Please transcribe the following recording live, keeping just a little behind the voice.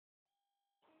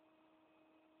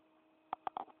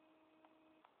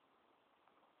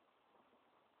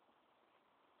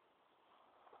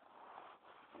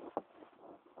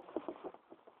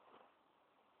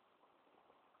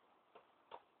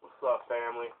What's up,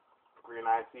 family? Green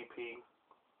ICP.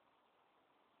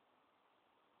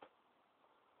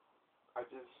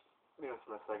 It's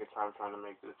my second time trying to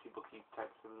make this. People keep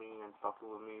texting me and fucking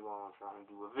with me while I'm trying to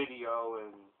do a video,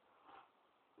 and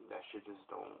that shit just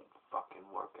don't fucking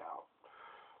work out.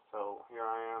 So here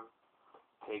I am,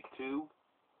 take two,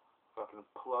 fucking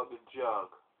plug a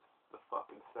jug, the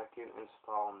fucking second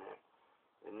installment,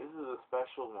 and this is a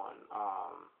special one.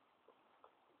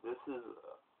 This is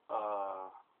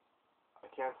I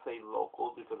can't say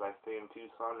local because I stay in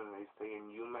Tucson and they stay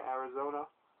in Yuma, Arizona,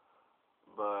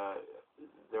 but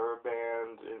they're a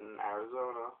band in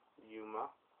Arizona, Yuma.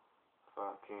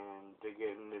 Fucking, they're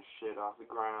getting this shit off the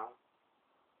ground.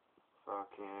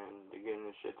 Fucking, they're getting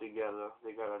this shit together.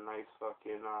 They got a nice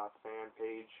fucking fan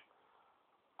page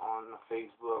on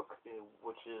Facebook,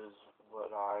 which is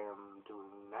what I am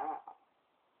doing now.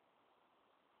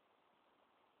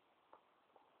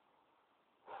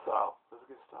 So, let's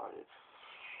get started.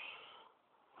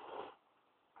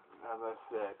 As I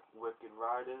said, Wicked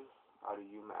Riders out of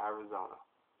Yuma, Arizona.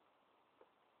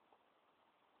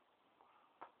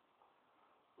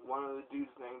 One of the dudes'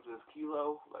 names is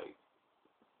Kilo. Like,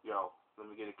 yo, let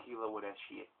me get a kilo with that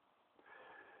shit.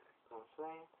 You know what I'm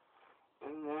saying?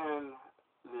 And then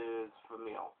there's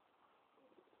Famil.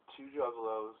 Two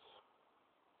juggalos,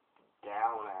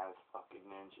 down as fucking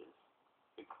ninjas.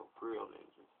 Big for real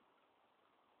ninjas.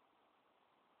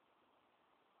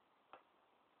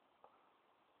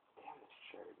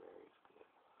 Cherry berry is good.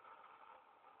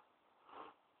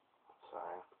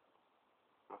 Sorry.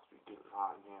 Must be getting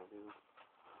hot in here, dude.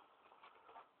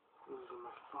 Losing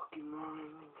my fucking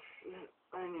mind and shit.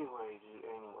 Anyway, dude.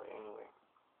 Anyway.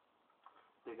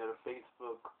 They got a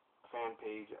Facebook fan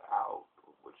page out,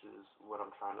 which is what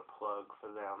I'm trying to plug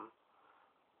for them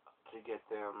to get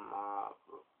them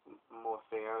more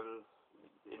fans.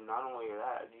 And not only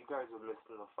that, you guys are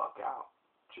missing the fuck out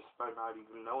just by not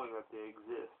even knowing that they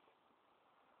exist.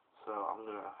 So I'm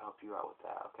going to help you out with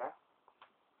that, okay?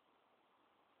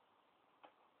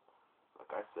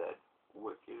 Like I said,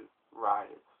 Wicked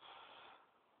Riders.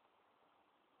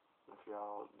 If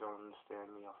y'all don't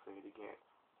understand me, I'll say it again.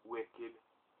 Wicked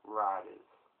Riders.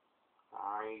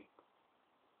 Alright?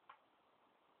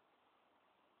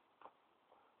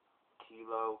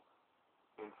 Kilo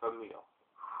and Famil.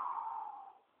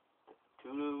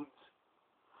 Two dudes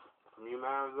from Yuma,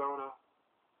 Arizona.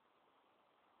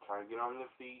 Trying to get on their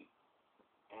feet,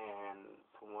 and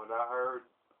from what I heard,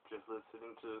 just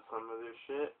listening to some of their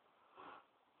shit,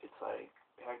 it's like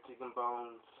Hectic and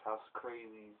Bones, House of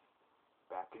Crazies,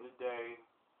 back in the day,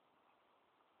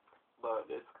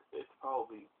 but it's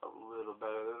probably a little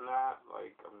better than that.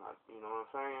 Like, I'm not, you know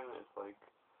what I'm saying? It's like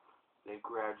they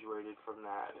graduated from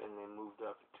that and they moved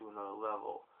up to another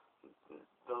level.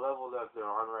 The level that they're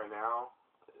on right now,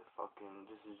 fucking,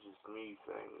 this is just me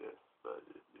saying this, but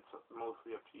it's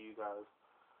mostly up to you guys.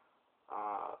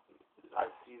 I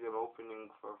see them opening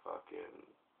for fucking,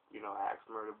 Axe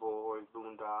Murder Boys,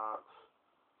 Boondocks,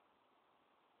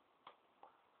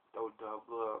 Doe Dub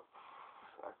Look.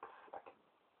 I can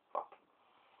fucking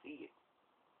see it.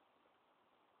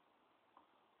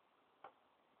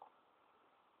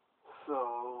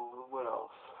 So, what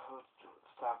else?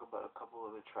 Let's talk about a couple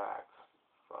of the tracks.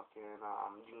 Fucking,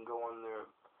 you can go on their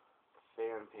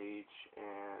fan page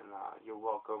and you're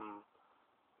welcome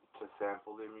to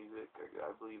sample their music.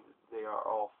 I believe they are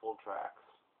all full tracks.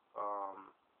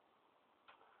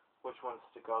 Which ones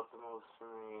stick out the most for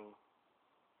me?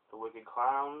 The Wicked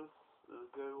Clowns is a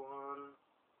good one.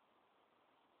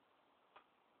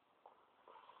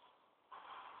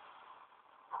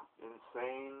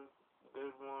 Insane,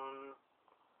 good one.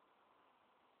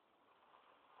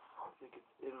 I think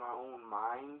it's In My Own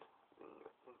Mind. I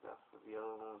think that's what the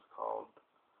other one was called.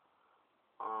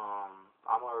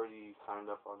 I'm already signed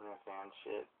up on their fan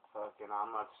shit. Fucking,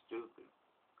 I'm not stupid.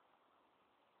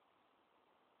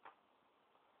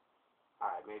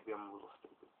 Alright, maybe I'm a little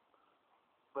stupid.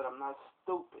 But I'm not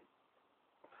stupid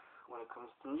when it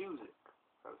comes to music.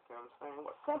 Understand what I'm saying?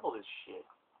 What? Sample this shit.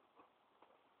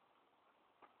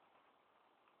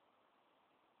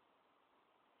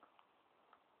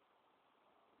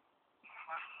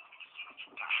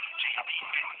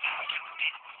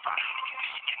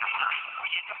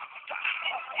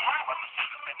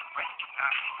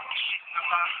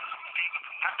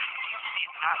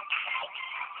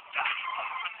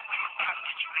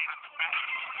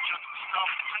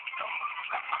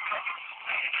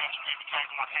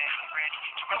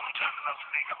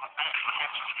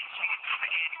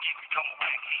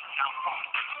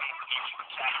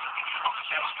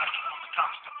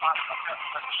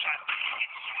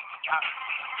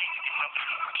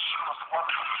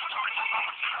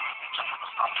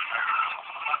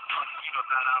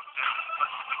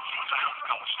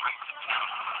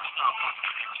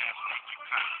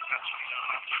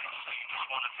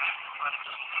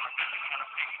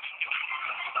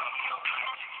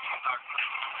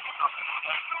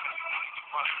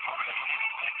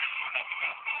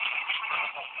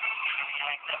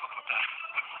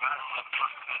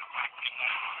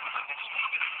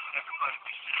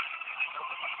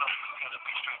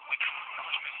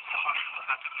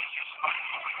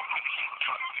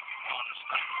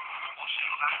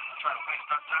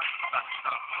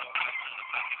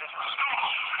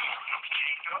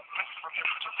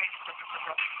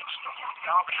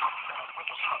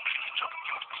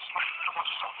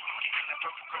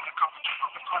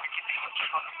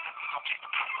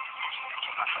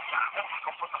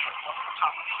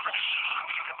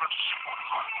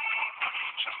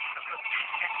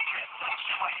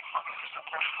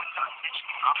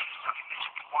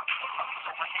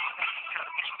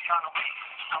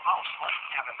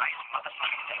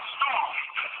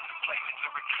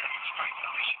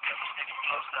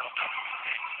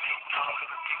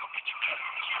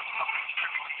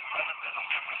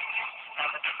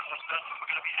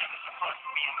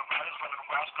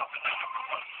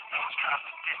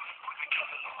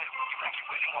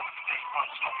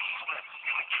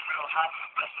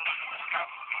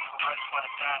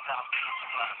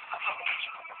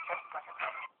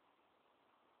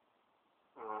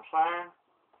 You know what I'm saying?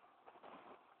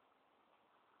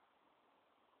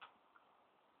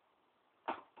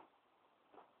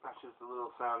 That's just a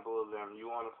little sample of them. You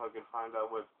want to fucking find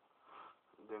out what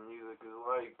their music is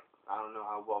like? I don't know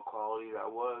how well quality that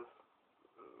was.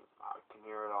 I can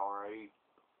hear it alright.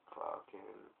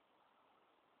 Fucking,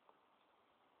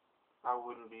 I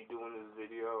wouldn't be doing this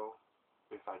video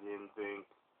if I didn't think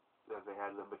that they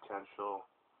had the potential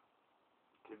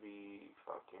to be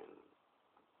fucking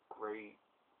great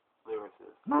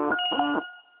lyricists.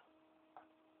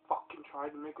 Fucking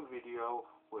tried to make a video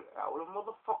without a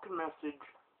motherfucking message,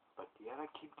 but yet I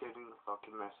keep getting the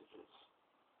fucking messages.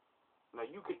 Now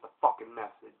you get the fucking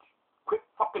message. Quit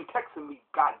fucking texting me,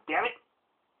 goddammit!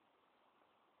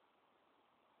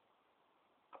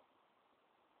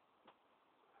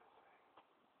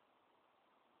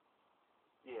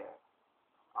 Yeah.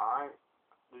 Alright.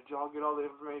 Did y'all get all the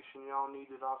information y'all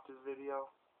needed off this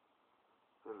video?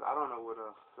 Because I don't know what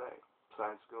else to say.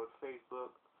 Besides go to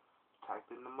Facebook, type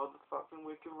in the motherfucking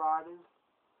Wicked Riders,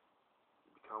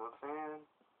 become a fan,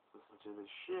 listen to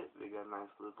this shit. They got a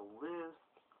nice little list.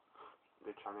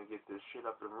 They're trying to get this shit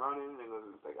up and running. They're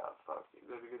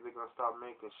gonna start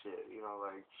making shit, you know,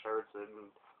 like shirts, and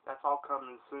that's all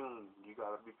coming soon. You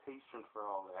gotta be patient for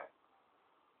all that.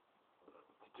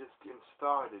 Just getting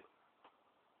started,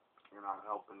 and I'm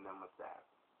helping them with that.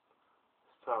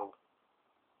 So,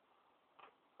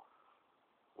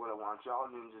 what I want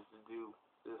y'all ninjas to do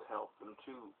is help them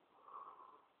too,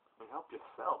 and help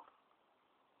yourself.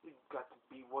 You got to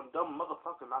be one dumb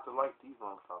motherfucker not to like these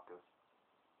motherfuckers.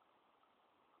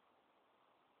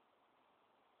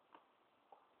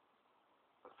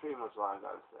 That's pretty much all I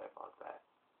gotta say about that.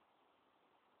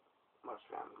 Much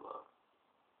family love.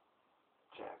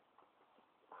 Check.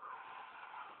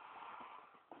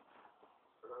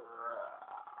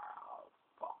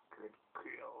 Fucking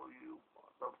kill you,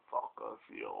 motherfucker, if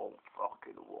you don't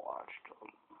fucking watch them.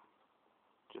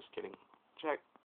 Just kidding. Check.